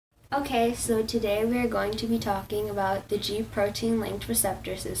Okay, so today we are going to be talking about the G protein linked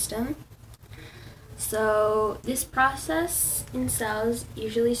receptor system. So this process in cells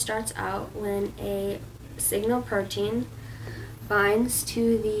usually starts out when a signal protein binds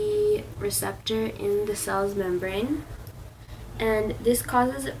to the receptor in the cell's membrane, and this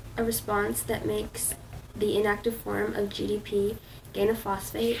causes a response that makes the inactive form of GDP gain a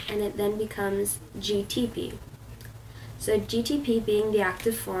phosphate, and it then becomes GTP. So GTP, being the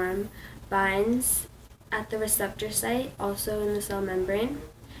active form, binds at the receptor site, also in the cell membrane,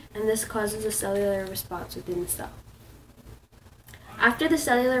 and this causes a cellular response within the cell. After the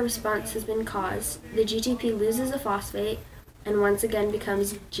cellular response has been caused, the GTP loses a phosphate and once again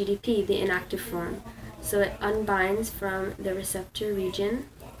becomes GDP, the inactive form. So it unbinds from the receptor region,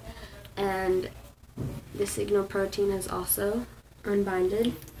 and the signal protein has also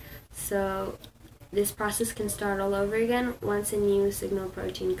unbinded. So this process can start all over again once a new signal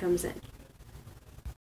protein comes in.